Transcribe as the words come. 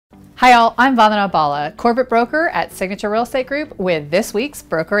Hi all, I'm Vandana Bhalla, corporate broker at Signature Real Estate Group with this week's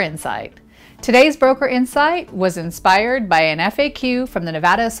Broker Insight. Today's Broker Insight was inspired by an FAQ from the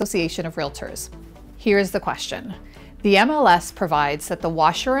Nevada Association of Realtors. Here's the question. The MLS provides that the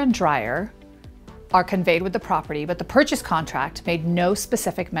washer and dryer are conveyed with the property, but the purchase contract made no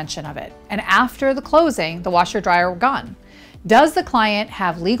specific mention of it. And after the closing, the washer dryer were gone. Does the client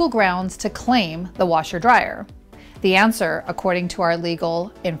have legal grounds to claim the washer dryer? The answer, according to our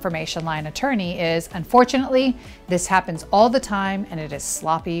legal information line attorney, is unfortunately, this happens all the time and it is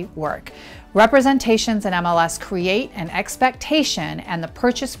sloppy work. Representations in MLS create an expectation and the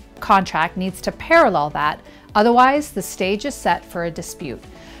purchase contract needs to parallel that, otherwise the stage is set for a dispute.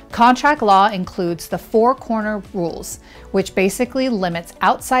 Contract law includes the four corner rules, which basically limits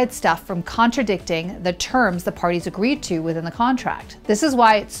outside stuff from contradicting the terms the parties agreed to within the contract. This is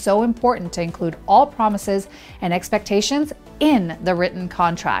why it's so important to include all promises and expectations in the written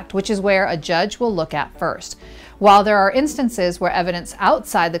contract, which is where a judge will look at first. While there are instances where evidence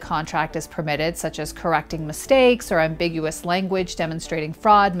outside the contract is permitted, such as correcting mistakes or ambiguous language demonstrating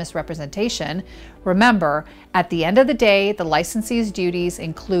fraud, misrepresentation, remember, at the end of the day, the licensee's duties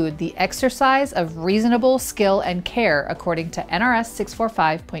include the exercise of reasonable skill and care according to NRS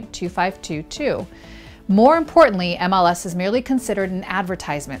 645.2522. More importantly, MLS is merely considered an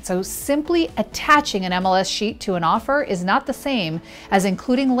advertisement, so simply attaching an MLS sheet to an offer is not the same as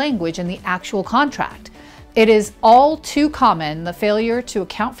including language in the actual contract. It is all too common the failure to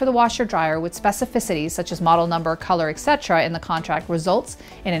account for the washer dryer with specificities such as model number, color, etc. in the contract results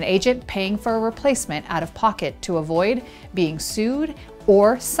in an agent paying for a replacement out of pocket to avoid being sued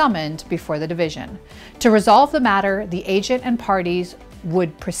or summoned before the division. To resolve the matter, the agent and parties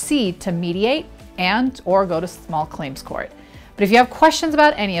would proceed to mediate and/or go to small claims court. But if you have questions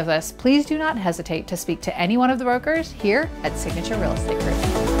about any of this, please do not hesitate to speak to any one of the brokers here at Signature Real Estate Group.